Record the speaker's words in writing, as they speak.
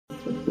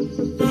Kia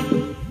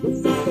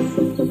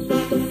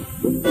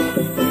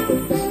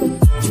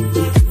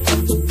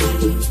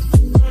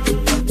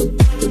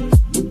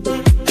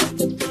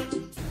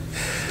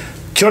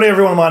ora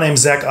everyone, my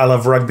name's Zach, I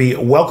love rugby.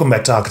 Welcome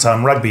back to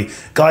Hakatime Rugby.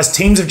 Guys,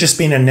 teams have just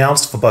been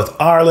announced for both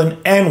Ireland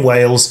and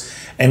Wales,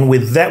 and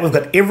with that we've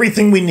got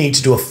everything we need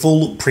to do a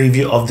full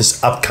preview of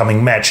this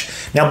upcoming match.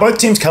 Now both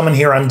teams come in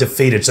here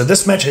undefeated, so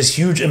this match has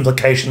huge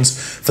implications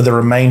for the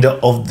remainder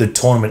of the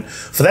tournament.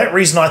 For that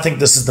reason I think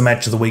this is the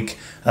match of the week,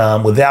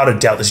 without a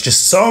doubt. There's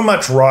just so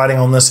much riding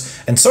on this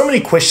and so many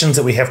questions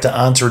that we have to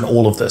answer in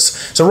all of this.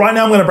 So right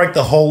now I'm going to break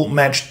the whole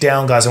match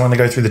down, guys. I'm going to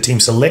go through the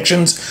team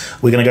selections.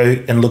 We're going to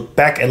go and look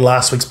back at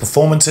last week's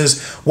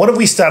performances. What have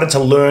we started to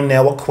learn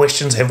now? What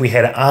questions have we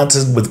had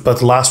answered with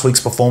both last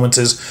week's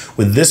performances,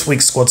 with this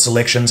week's squad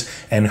selections,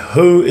 and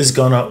who is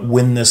going to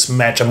win this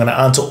match? I'm going to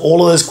answer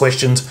all of those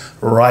questions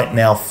right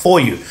now for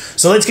you.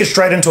 So let's get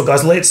straight into it,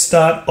 guys. Let's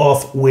start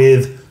off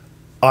with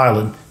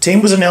Ireland.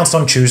 Team was announced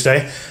on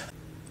Tuesday.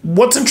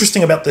 What's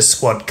interesting about this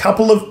squad?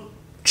 Couple of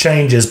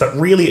changes, but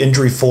really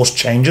injury-forced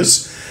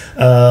changes.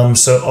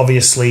 So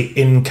obviously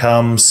in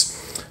comes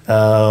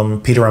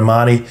Peter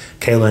O'Mahony.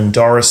 Caelan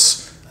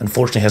Doris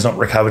unfortunately has not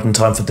recovered in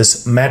time for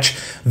this match.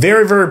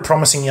 Very, very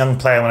promising young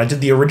player. When I did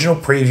the original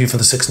preview for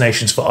the Six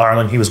Nations for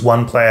Ireland, he was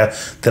one player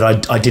that I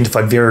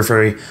identified very,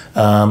 very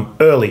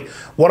early.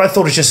 What I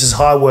thought is just his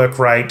high work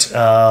rate,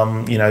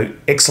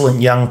 excellent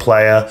young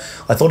player.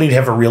 I thought he'd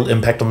have a real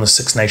impact on the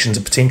Six Nations,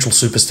 a potential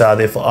superstar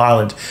there for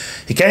Ireland.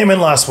 He came in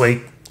last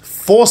week,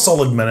 4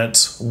 solid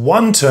minutes,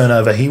 1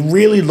 turnover. He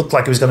really looked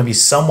like he was going to be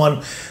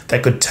someone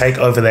that could take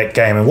over that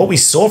game. And what we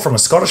saw from a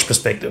Scottish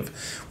perspective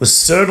was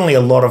certainly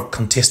a lot of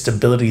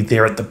contestability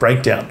there at the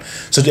breakdown.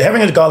 So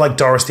having a guy like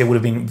Doris there would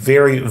have been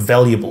very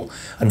valuable.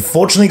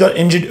 Unfortunately, got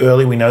injured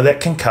early. We know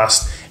that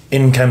concussed.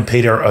 In came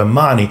Peter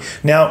O'Mahony.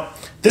 Now,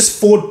 this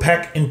forward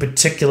pack in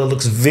particular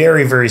looks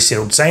very, very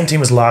settled. Same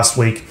team as last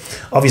week.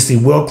 Obviously,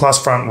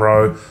 world-class front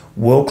row,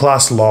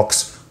 world-class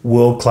locks,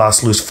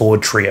 world-class loose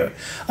forward trio.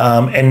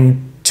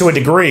 And to a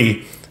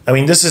degree, I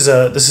mean, this is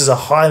a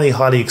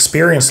highly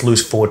experienced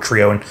loose forward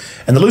trio,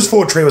 and the loose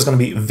forward trio is going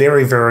to be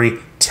very, very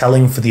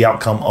telling for the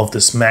outcome of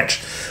this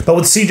match. But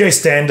with CJ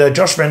Stander,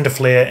 Josh van der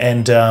Flair,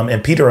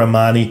 and Peter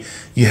O'Mahony,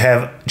 you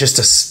have just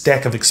a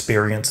stack of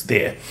experience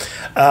there.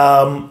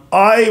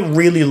 I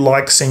really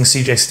like seeing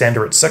CJ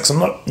Stander at 6. I'm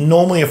not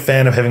normally a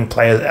fan of having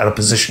players out of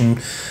position.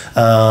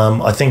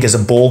 I think as a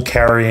ball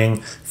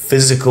carrying,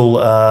 physical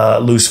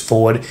loose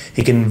forward,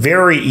 he can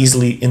very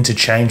easily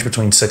interchange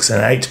between 6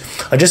 and 8.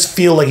 I just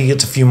feel like he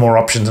gets a few more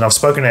options, and I've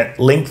spoken at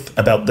length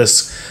about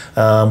this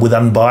with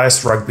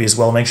Unbiased Rugby as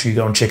well. Make sure you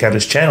go and check out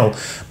his channel.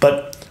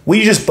 But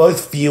we just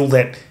both feel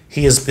that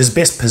his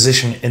best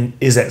position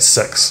is at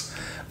 6.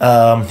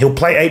 He'll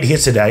play 8 here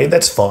today.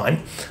 That's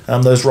fine.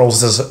 Those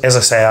roles, as I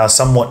say, are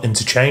somewhat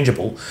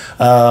interchangeable.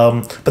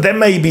 But that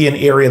may be an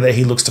area that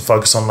he looks to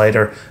focus on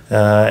later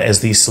as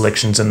these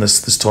selections and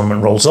this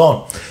tournament rolls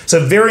on.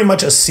 So very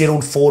much a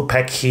settled forward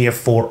pack here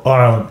for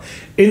Ireland.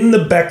 In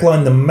the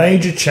backline, the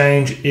major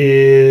change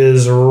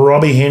is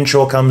Robbie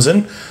Henshaw comes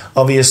in.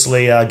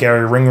 Obviously,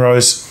 Gary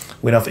Ringrose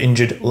went off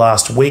injured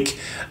last week.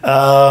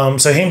 So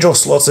Henshaw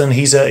slots in.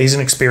 He's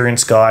an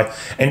experienced guy.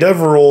 And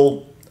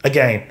overall,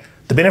 again,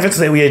 the benefits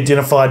that we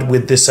identified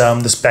with this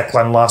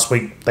backline last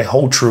week, they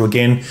hold true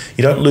again.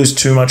 You don't lose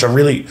too much.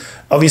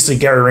 Obviously,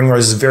 Gary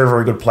Ringrose is a very,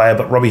 very good player,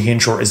 but Robbie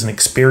Henshaw is an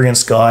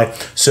experienced guy.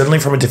 Certainly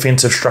from a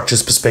defensive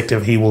structures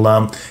perspective, he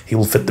will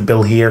fit the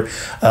bill here.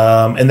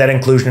 And that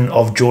inclusion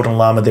of Jordan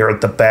Lama there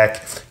at the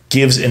back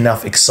gives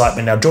enough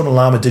excitement. Now, Jordan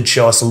Lama did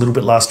show us a little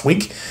bit last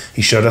week.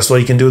 He showed us what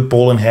he can do with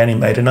ball in hand. He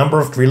made a number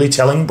of really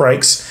telling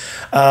breaks.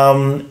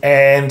 And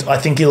I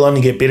think he'll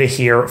only get better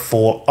here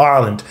for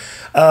Ireland.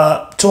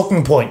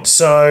 Talking point.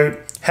 So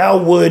how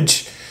would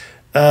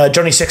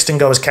Johnny Sexton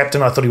go as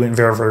captain? I thought he went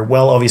very, very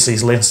well. Obviously,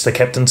 he's Leinster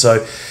captain,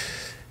 so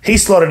he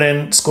slotted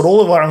in, scored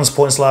all of Ireland's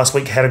points last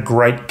week, had a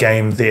great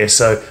game there.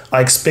 So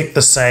I expect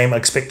the same. I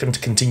expect him to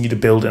continue to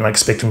build, and I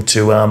expect him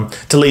to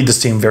lead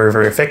this team very,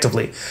 very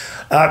effectively.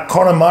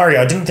 Conor Murray,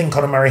 I didn't think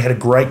Conor Murray had a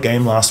great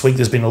game last week.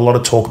 There's been a lot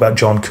of talk about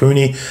John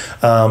Cooney.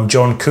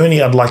 John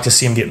Cooney, I'd like to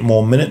see him get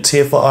more minutes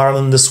here for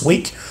Ireland this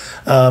week.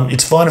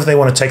 It's fine if they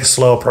want to take a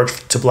slow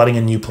approach to blooding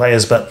in new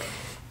players, but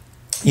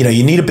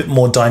you need a bit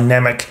more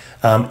dynamic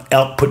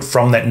output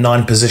from that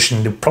 9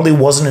 position. There probably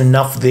wasn't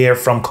enough there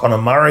from Conor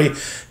Murray.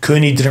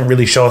 Cooney didn't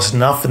really show us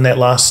enough in that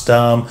last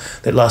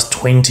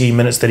 20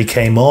 minutes that he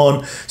came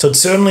on. So I'd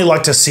certainly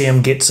like to see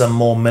him get some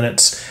more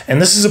minutes.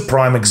 And this is a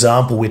prime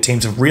example where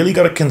teams have really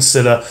got to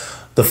consider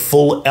the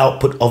full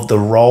output of the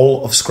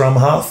role of scrum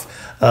half.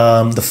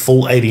 The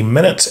full 80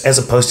 minutes as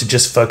opposed to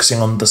just focusing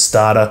on the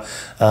starter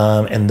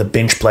and the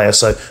bench player.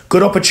 So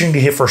good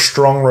opportunity here for a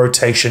strong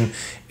rotation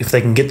if they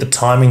can get the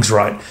timings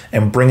right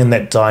and bring in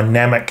that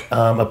dynamic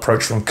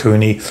approach from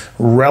Cooney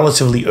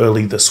relatively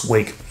early this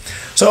week.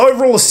 So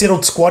overall, a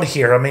settled squad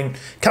here. I mean,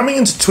 coming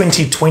into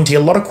 2020, a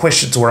lot of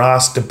questions were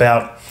asked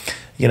about,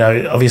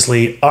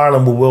 obviously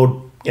Ireland were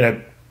world,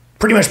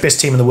 pretty much best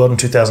team in the world in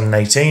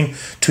 2018.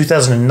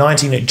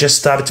 2019, it just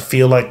started to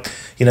feel like,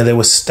 they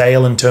were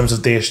stale in terms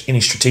of any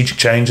strategic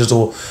changes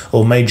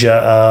or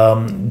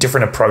major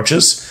different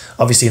approaches.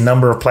 Obviously, a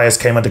number of players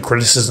came under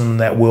criticism in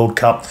that World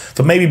Cup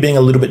for maybe being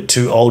a little bit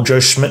too old. Joe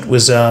Schmidt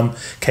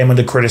came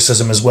under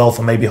criticism as well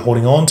for maybe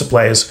holding on to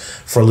players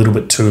for a little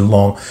bit too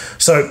long.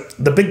 So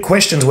the big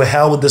questions were,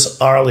 how would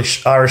this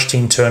Irish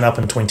team turn up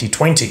in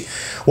 2020?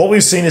 What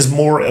we've seen is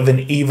more of an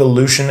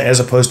evolution as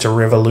opposed to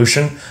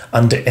revolution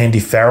under Andy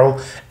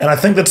Farrell, and I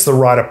think that's the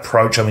right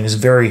approach. I mean, it's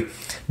very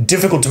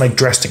difficult to make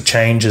drastic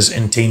changes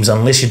in teams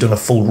unless you're doing a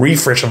full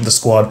refresh of the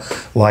squad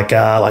like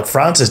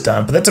France has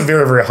done, but that's a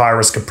very, very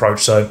high-risk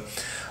approach. So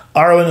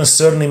Ireland has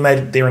certainly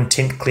made their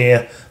intent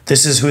clear.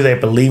 This is who they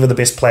believe are the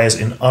best players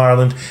in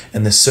Ireland,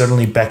 and they're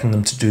certainly backing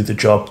them to do the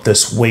job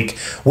this week.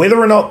 Whether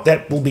or not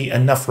that will be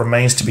enough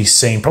remains to be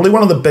seen. Probably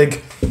one of the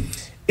big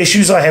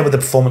issues I had with the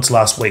performance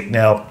last week.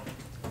 Now,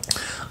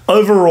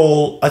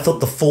 overall, I thought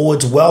the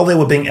forwards, while they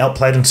were being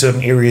outplayed in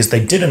certain areas,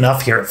 they did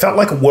enough here. It felt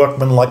like a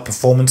workmanlike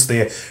performance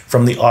there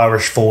from the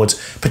Irish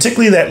forwards,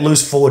 particularly that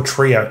loose forward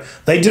trio.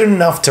 They did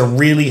enough to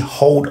really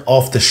hold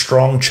off the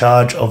strong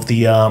charge of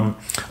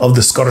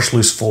the Scottish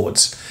loose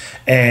forwards.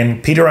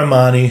 And Peter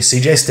O'Mahony,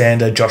 CJ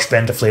Stander, Josh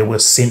van der Flier were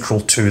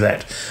central to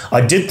that. I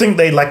did think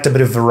they lacked a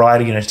bit of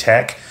variety in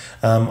attack.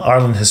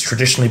 Ireland has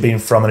traditionally been,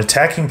 from an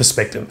attacking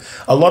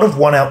perspective, a lot of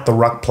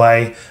one-out-the-ruck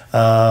play,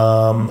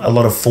 a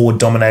lot of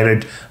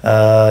forward-dominated,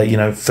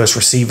 first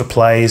receiver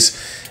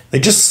plays. They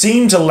just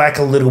seem to lack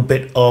a little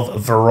bit of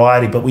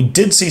variety, but we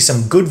did see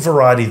some good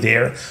variety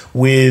there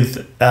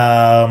with,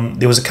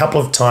 there was a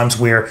couple of times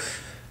where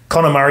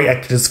Conor Murray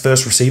acted as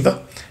first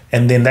receiver,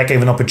 and then that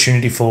gave an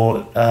opportunity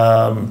for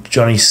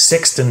Johnny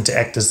Sexton to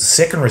act as the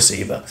second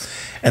receiver.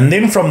 And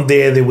then from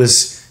there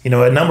was, a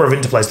number of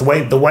interplays.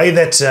 The way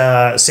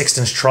that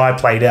Sexton's try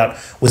played out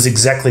was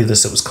exactly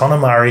this. It was Conor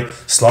Murray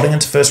slotting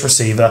into first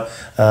receiver.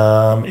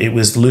 It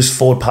was loose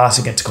forward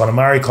passing it to Conor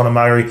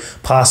Murray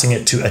passing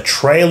it to a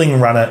trailing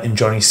runner in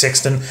Johnny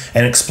Sexton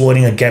and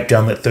exploiting a gap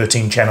down that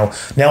 13 channel.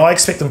 Now, I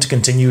expect them to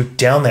continue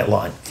down that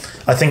line.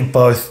 I think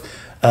both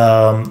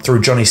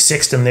through Johnny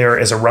Sexton there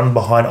as a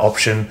run-behind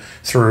option,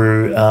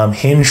 through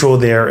Henshaw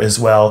there as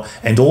well,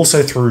 and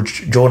also through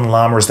Jordan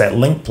Lama as that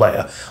link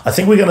player. I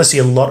think we're going to see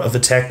a lot of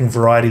attacking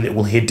variety that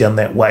will head down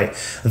that way.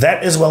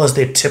 That, as well as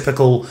their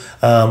typical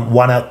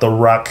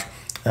one-out-the-ruck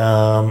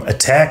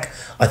attack,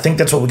 I think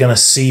that's what we're going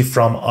to see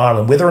from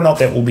Ireland. Whether or not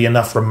that will be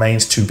enough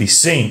remains to be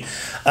seen.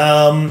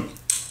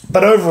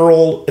 But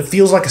overall, it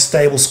feels like a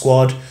stable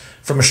squad.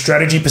 From a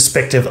strategy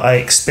perspective, I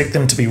expect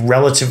them to be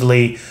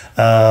relatively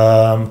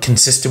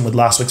consistent with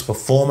last week's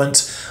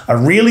performance. I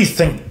really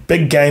think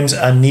big games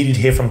are needed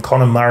here from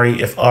Conor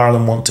Murray if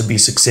Ireland want to be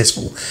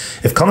successful.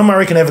 If Conor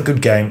Murray can have a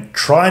good game,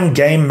 try and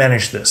game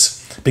manage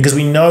this, because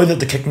we know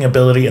that the kicking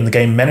ability and the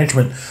game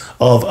management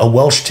of a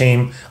Welsh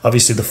team,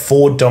 obviously the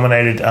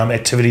forward-dominated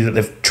activity that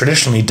they've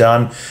traditionally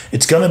done,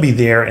 it's going to be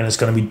there and it's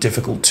going to be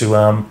difficult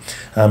to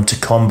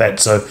combat.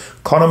 So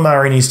Conor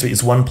Murray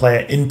is one player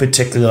in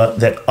particular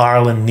that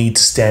Ireland need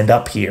to stand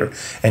up here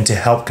and to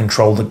help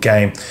control the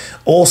game.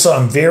 Also,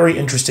 I'm very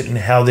interested in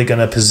how they're going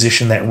to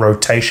position that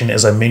rotation,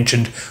 as I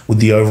mentioned, with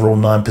the overall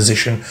 9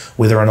 position,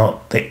 whether or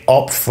not they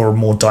opt for a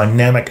more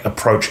dynamic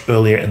approach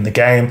earlier in the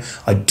game.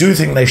 I do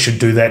think they should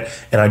do that,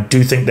 and I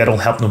do think that'll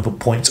help them put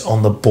points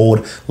on the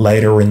board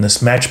later in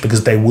this match,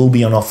 because they will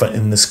be on offer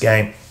in this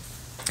game.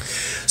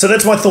 So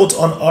that's my thoughts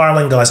on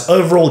Ireland, guys.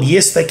 Overall,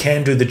 yes, they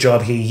can do the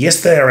job here.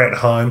 Yes, they are at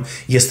home.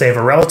 Yes, they have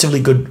a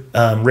relatively good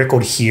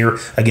record here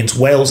against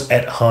Wales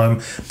at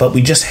home, but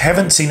we just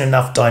haven't seen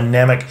enough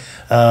dynamic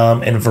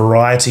and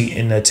variety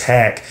in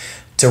attack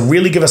to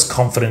really give us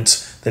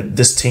confidence that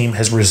this team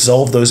has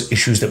resolved those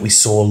issues that we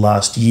saw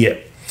last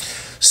year.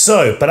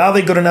 So, but are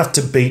they good enough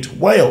to beat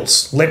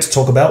Wales? Let's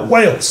talk about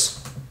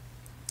Wales.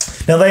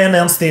 Now, they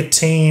announced their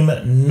team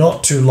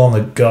not too long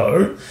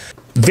ago.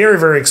 Very,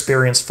 very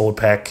experienced forward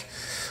pack.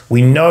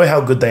 We know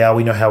how good they are.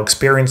 We know how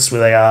experienced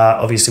they are,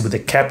 obviously, with the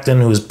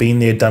captain who has been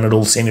there, done it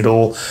all, seen it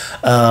all,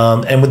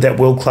 and with that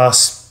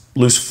world-class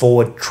loose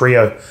forward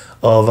trio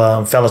of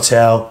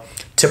Faletau,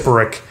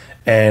 Tipperick,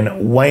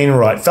 and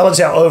Wainwright.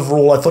 Faletau,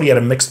 overall, I thought he had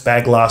a mixed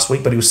bag last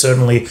week, but he was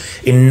certainly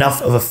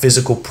enough of a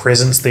physical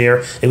presence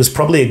there. It was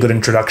probably a good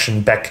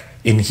introduction back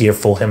in here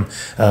for him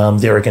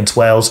there against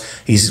Wales.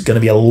 He's going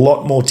to be a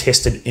lot more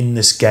tested in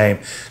this game.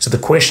 So the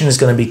question is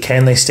going to be,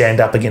 can they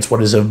stand up against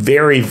what is a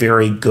very,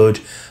 very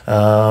good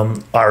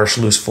Irish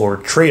loose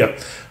forward trio?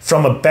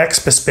 From a back's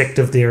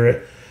perspective,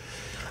 there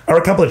are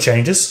a couple of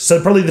changes.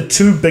 So probably the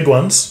 2 big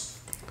ones,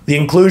 the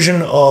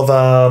inclusion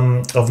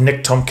of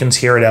Nick Tompkins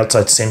here at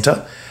outside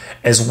centre,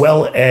 as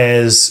well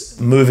as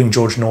moving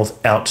George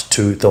North out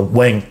to the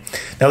wing.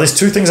 Now, there's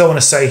 2 things I want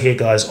to say here,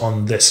 guys,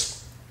 on this.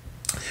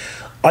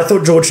 I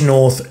thought George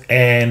North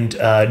and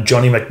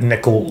Johnny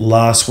McNichol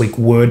last week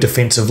were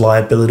defensive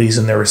liabilities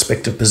in their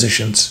respective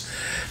positions.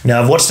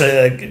 Now, I've watched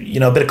a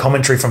bit of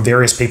commentary from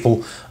various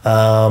people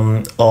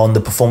on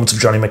the performance of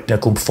Johnny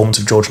McNicholl, performance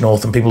of George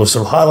North, and people have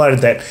sort of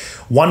highlighted that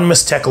one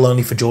missed tackle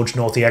only for George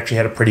North. He actually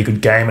had a pretty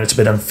good game, and it's a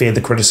bit unfair, the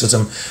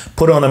criticism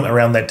put on him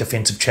around that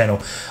defensive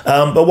channel.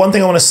 But one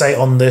thing I want to say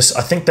on this,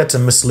 I think that's a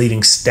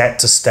misleading stat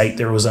to state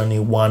there was only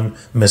one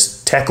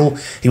missed tackle.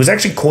 He was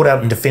actually caught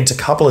out in defence a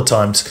couple of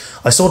times.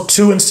 I saw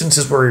 2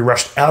 instances where he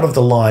rushed out of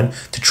the line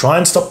to try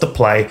and stop the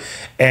play,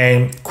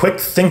 and quick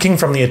thinking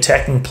from the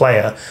attacking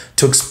player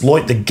to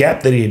exploit the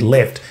gap that he had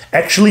left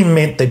actually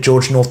meant that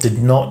George North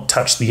did not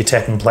touch the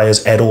attacking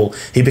players at all.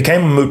 He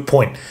became a moot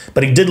point,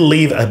 but he did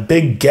leave a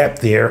big gap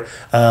there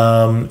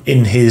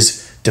in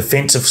his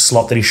defensive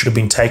slot that he should have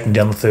been taking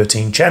down the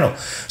 13 channel.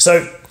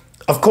 So,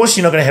 of course,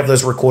 you're not going to have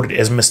those recorded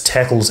as missed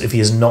tackles if he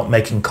is not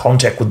making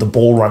contact with the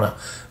ball runner,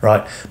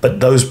 right? But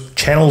those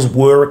channels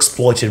were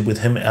exploited with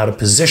him out of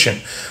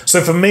position.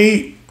 So for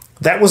me,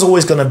 that was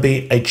always going to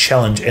be a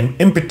challenge, and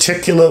in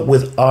particular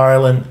with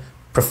Ireland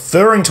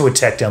preferring to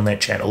attack down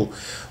that channel,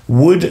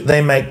 would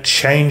they make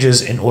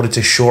changes in order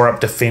to shore up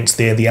defence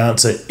there? The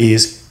answer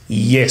is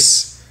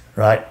yes,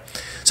 right?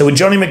 So with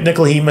Johnny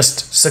McNicholl, he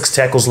missed 6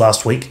 tackles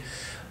last week.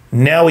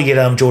 Now we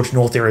get George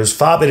North there, who's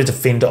far better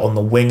defender on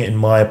the wing, in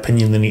my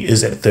opinion, than he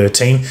is at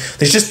 13.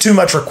 There's just too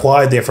much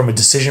required there from a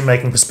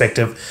decision-making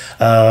perspective.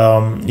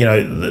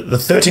 The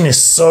 13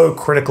 is so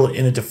critical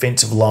in a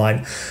defensive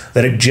line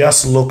that it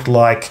just looked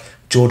like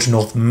George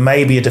North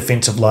may be a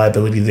defensive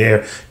liability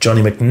there.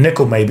 Johnny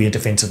McNicholl may be a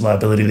defensive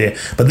liability there.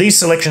 But these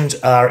selections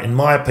are, in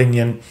my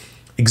opinion,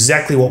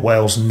 exactly what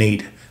Wales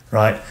need,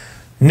 right?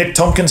 Nick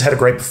Tompkins had a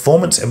great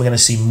performance, and we're going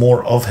to see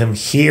more of him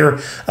here.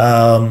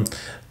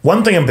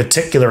 One thing in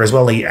particular as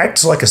well, he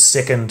acts like a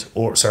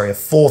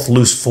fourth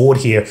loose forward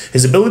here.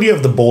 His ability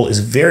of the ball is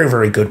very,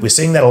 very good. We're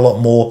seeing that a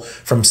lot more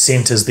from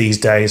centres these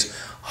days.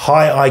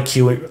 High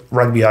IQ,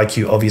 rugby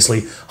IQ,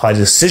 obviously, high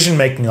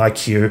decision-making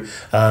IQ,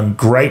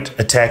 great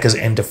attackers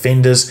and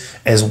defenders,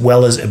 as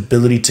well as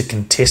ability to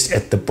contest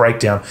at the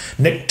breakdown.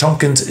 Nick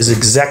Tompkins is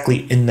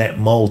exactly in that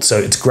mould, so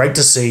it's great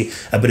to see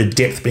a bit of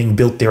depth being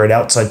built there at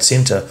outside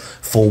centre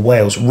for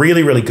Wales.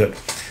 Really, really good.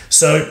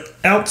 So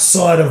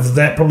outside of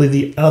that,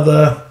 probably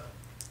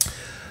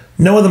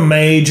no other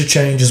major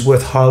changes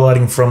worth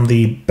highlighting from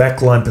the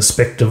backline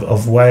perspective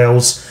of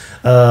Wales.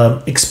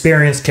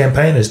 Experienced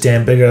campaigners,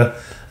 Dan Biggar,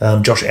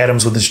 Josh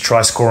Adams with his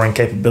try-scoring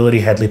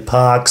capability, Hadley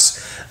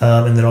Parks,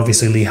 and then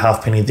obviously Lee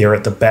Halfpenny there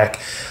at the back.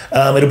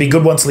 It'll be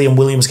good once Liam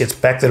Williams gets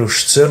back. That'll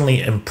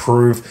certainly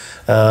improve.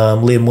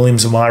 Liam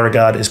Williams, in my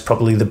regard, is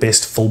probably the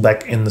best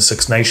fullback in the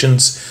Six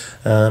Nations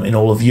in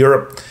all of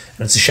Europe.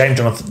 And it's a shame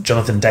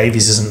Jonathan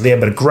Davies isn't there,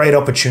 but a great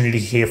opportunity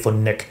here for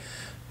Nick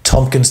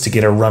Tompkins to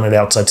get a run at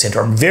outside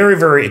centre. I'm very,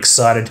 very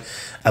excited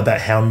about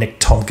how Nick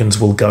Tompkins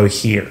will go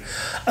here.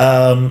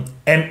 And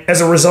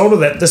as a result of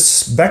that,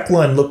 this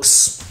backline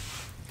looks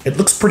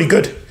pretty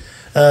good.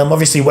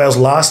 Obviously, Wales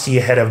last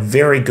year had a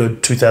very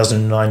good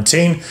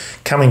 2019,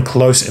 coming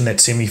close in that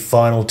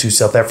semi-final to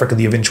South Africa,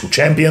 the eventual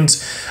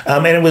champions.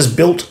 And it was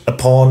built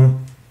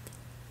upon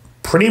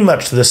pretty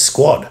much this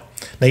squad.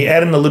 Now, you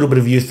add in a little bit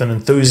of youth and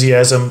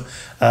enthusiasm.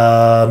 You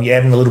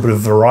add in a little bit of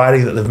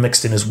variety that they've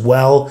mixed in as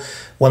well.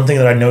 One thing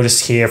that I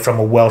noticed here from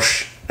a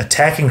Welsh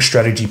attacking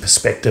strategy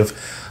perspective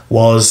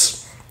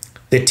was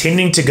they're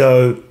tending to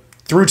go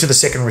through to the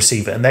second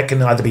receiver, and that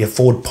can either be a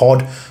forward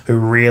pod who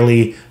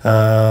really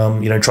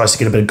tries to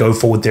get a bit of go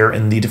forward there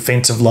in the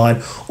defensive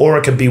line, or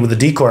it could be with a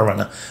decoy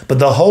runner. But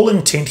the whole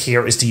intent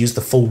here is to use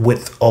the full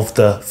width of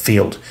the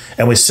field,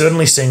 and we're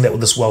certainly seeing that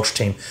with this Welsh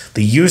team.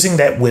 They're using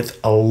that width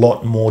a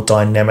lot more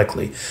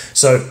dynamically.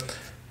 So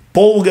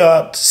ball will go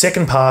out,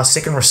 second pass,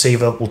 second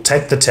receiver will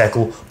take the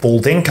tackle,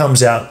 ball then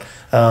comes out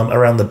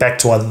around the back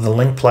to either the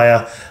link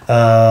player,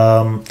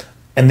 and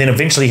then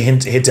eventually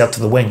heads out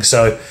to the wing.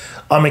 So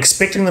I'm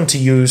expecting them to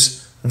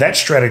use that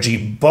strategy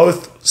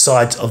both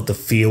sides of the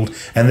field,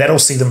 and that'll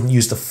see them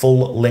use the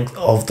full length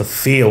of the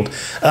field.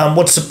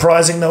 What's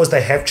surprising, though, is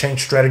they have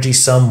changed strategy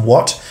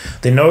somewhat.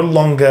 They're no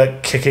longer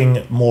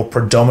kicking more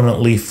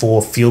predominantly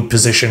for field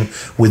position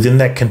within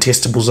that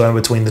contestable zone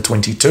between the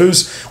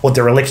 22s. What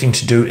they're electing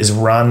to do is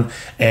run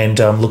and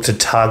look to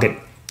target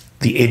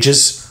the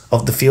edges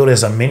of the field,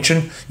 as I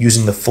mentioned,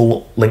 using the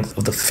full length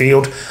of the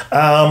field.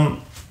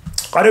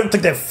 I don't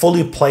think that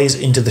fully plays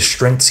into the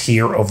strengths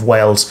here of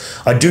Wales.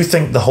 I do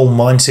think the whole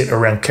mindset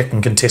around kick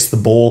and contest the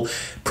ball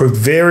proved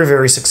very,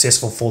 very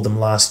successful for them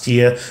last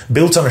year.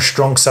 Built on a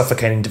strong,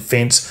 suffocating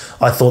defence,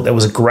 I thought that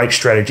was a great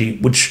strategy,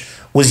 which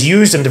was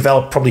used and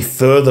developed probably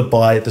further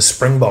by the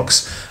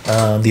Springboks,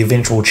 the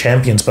eventual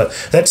champions. But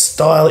that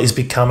style is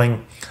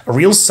becoming a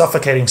real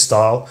suffocating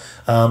style,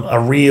 a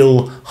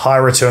real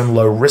high-return,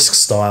 low-risk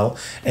style,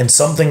 and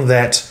something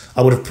that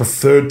I would have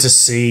preferred to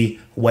see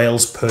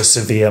Wales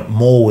persevere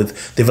more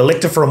with. They've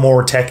elected for a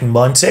more attacking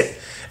mindset,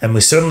 and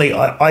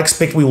I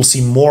expect we will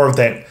see more of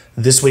that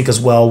this week as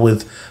well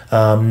with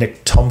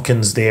Nick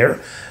Tompkins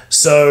there.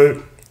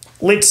 So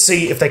let's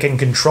see if they can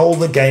control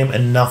the game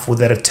enough with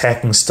that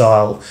attacking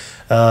style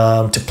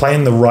to play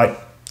in the right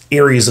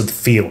areas of the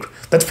field.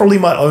 That's probably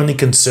my only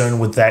concern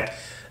with that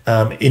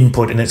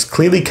input, and it's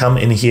clearly come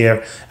in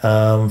here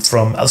from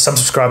some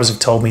subscribers have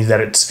told me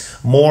that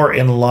it's more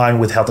in line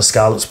with how the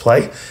Scarlets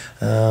play.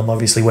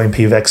 Obviously, Wayne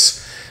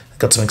Pivac's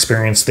got some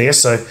experience there,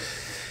 so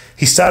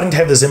he's starting to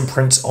have his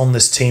imprints on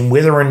this team.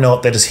 Whether or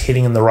not that is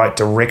heading in the right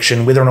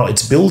direction, whether or not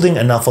it's building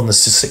enough on the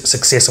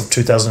success of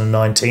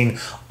 2019,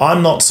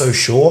 I'm not so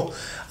sure.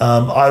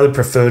 I would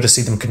prefer to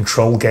see them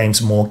control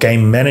games more,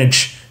 game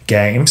manage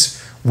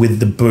games with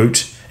the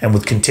boot and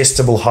with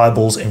contestable high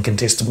balls and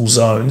contestable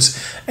zones,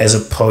 as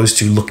opposed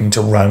to looking to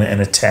run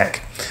and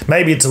attack.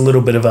 Maybe it's a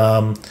little bit of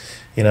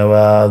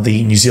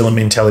the New Zealand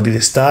mentality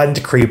that's starting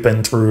to creep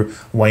in through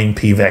Wayne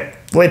Pivac.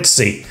 Let's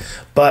see.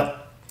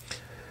 But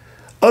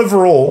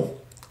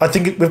overall, I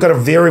think we've got a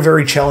very,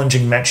 very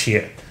challenging match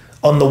here.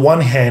 On the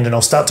one hand, and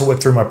I'll start to work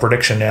through my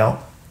prediction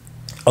now.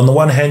 On the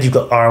one hand, you've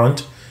got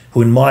Ireland,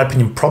 who in my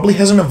opinion probably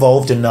hasn't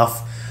evolved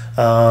enough.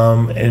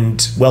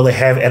 And well, they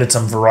have added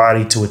some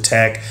variety to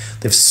attack.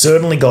 They've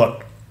certainly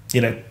got,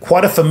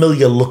 quite a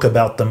familiar look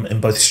about them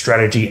in both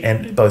strategy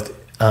and both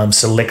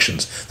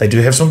selections. They do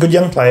have some good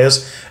young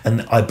players,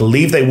 and I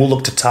believe they will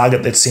look to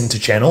target that centre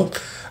channel.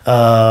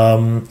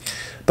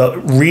 But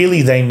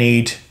really, they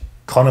need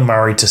Conor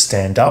Murray to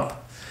stand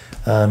up.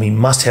 He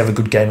must have a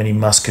good game, and he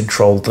must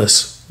control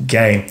this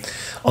game.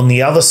 On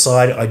the other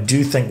side, I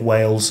do think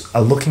Wales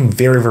are looking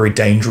very, very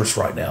dangerous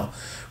right now.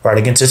 Right,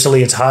 against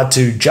Italy, it's hard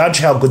to judge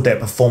how good that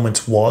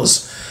performance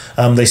was.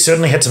 They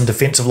certainly had some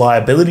defensive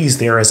liabilities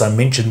there, as I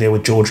mentioned there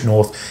with George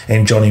North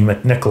and Johnny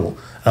McNichol.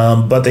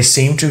 But they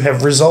seem to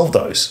have resolved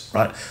those,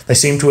 right? They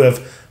seem to have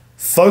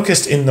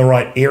focused in the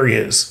right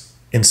areas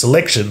in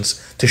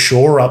selections to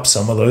shore up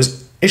some of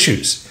those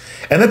issues.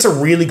 And that's a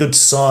really good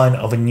sign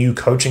of a new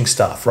coaching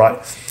staff, right?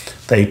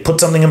 They put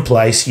something in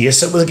place.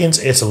 Yes, it was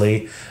against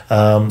Italy.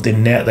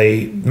 Then now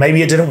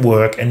maybe it didn't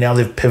work, and now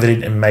they've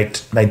pivoted and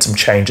made some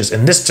changes.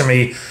 And this, to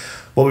me,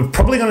 what we're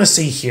probably going to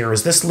see here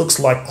is this looks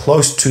like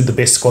close to the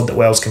best squad that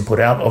Wales can put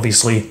out.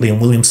 Obviously, Liam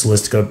Williams still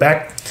has to go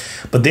back,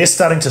 but they're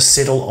starting to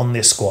settle on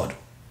their squad,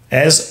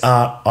 as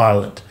are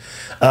Ireland.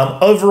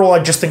 Overall, I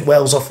just think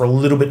Wales offer a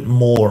little bit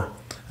more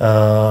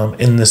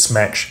in this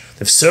match.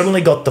 They've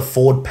certainly got the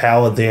forward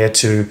power there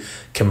to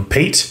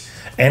compete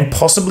and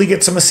possibly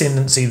get some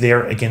ascendancy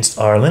there against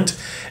Ireland.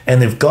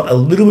 And they've got a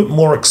little bit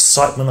more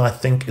excitement, I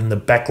think, in the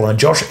back line.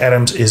 Josh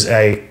Adams is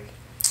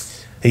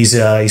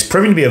he's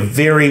proving to be a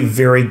very,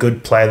 very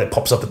good player that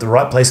pops up at the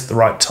right place at the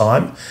right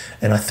time.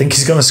 And I think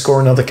he's going to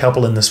score another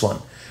couple in this one.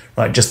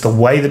 Right, just the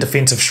way the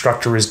defensive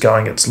structure is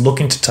going, it's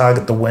looking to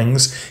target the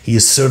wings. He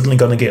is certainly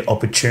going to get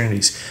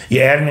opportunities. You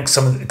add in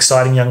some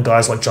exciting young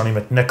guys like Johnny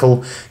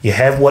McNichol. You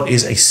have what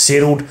is a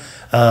settled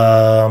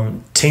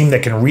team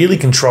that can really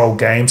control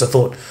games. I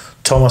thought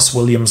Thomas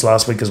Williams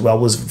last week as well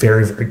was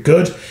very, very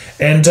good.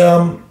 And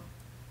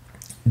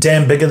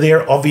Dan Bigger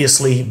there,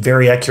 obviously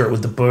very accurate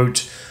with the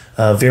boot.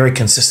 Very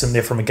consistent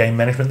there from a game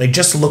management. They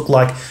just look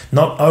like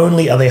not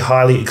only are they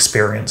highly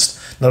experienced,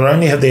 not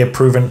only have they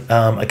proven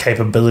a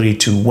capability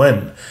to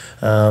win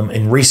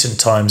in recent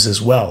times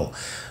as well,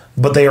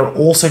 but they are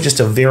also just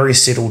a very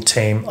settled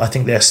team. I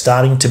think they're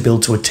starting to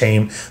build to a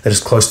team that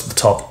is close to the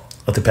top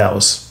of the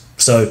powers.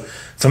 So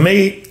for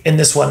me, in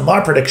this one,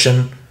 my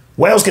prediction,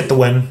 Wales get the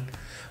win.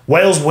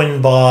 Wales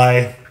win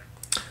by,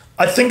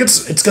 I think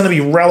it's going to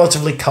be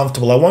relatively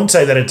comfortable. I won't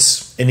say that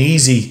it's an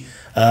easy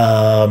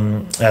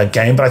game,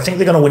 but I think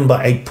they're going to win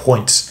by 8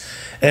 points.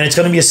 And it's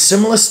going to be a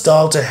similar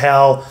style to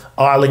how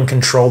Ireland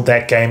controlled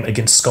that game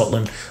against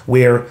Scotland,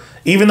 where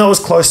even though it was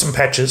close in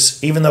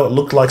patches, even though it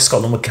looked like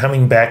Scotland were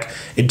coming back,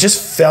 it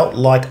just felt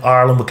like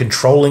Ireland were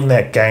controlling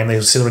that game. They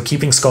were sort of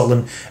keeping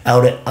Scotland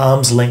out at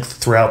arm's length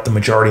throughout the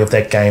majority of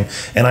that game.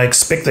 And I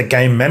expect that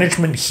game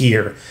management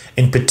here,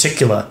 in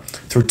particular,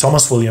 through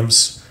Thomas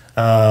Williams,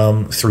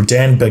 through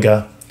Dan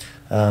Bigger,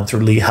 through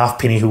Lee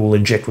Halfpenny, who will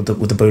inject with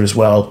the boot as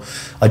well.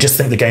 I just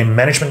think the game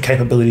management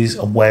capabilities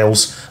of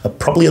Wales are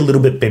probably a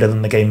little bit better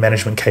than the game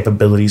management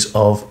capabilities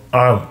of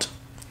Ireland.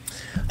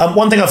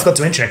 One thing I forgot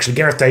to mention, actually,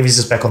 Gareth Davies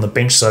is back on the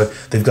bench, so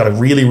they've got a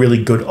really,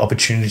 really good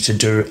opportunity to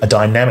do a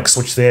dynamic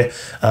switch there,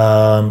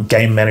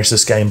 game manage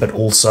this game, but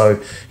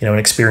also, an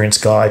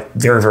experienced guy,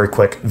 very, very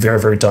quick, very,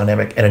 very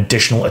dynamic, an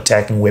additional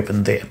attacking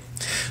weapon there.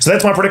 So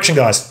that's my prediction,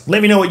 guys.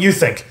 Let me know what you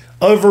think.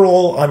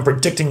 Overall, I'm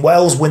predicting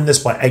Wales win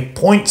this by 8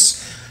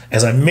 points.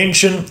 As I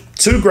mentioned,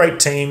 two great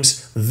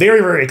teams, very,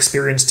 very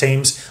experienced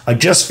teams. I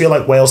just feel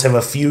like Wales have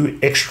a few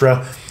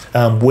extra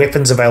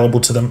weapons available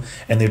to them,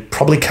 and they're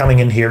probably coming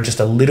in here just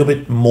a little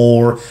bit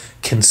more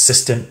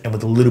consistent and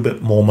with a little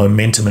bit more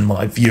momentum in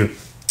my view.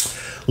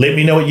 Let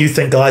me know what you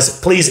think, guys.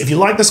 Please, if you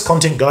like this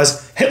content,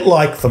 guys, hit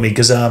like for me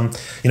because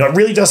it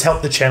really does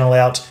help the channel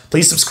out.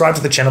 Please subscribe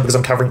to the channel because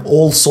I'm covering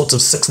all sorts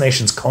of Six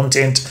Nations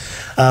content.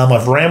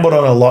 I've rambled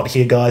on a lot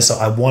here, guys, so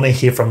I want to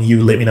hear from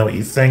you. Let me know what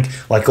you think.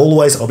 Like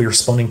always, I'll be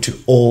responding to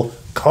all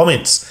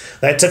comments.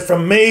 That's it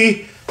from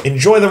me.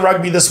 Enjoy the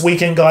rugby this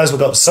weekend, guys. We've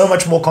got so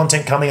much more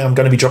content coming. I'm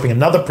going to be dropping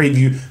another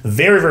preview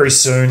very, very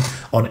soon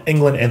on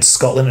England and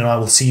Scotland, and I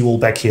will see you all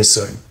back here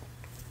soon.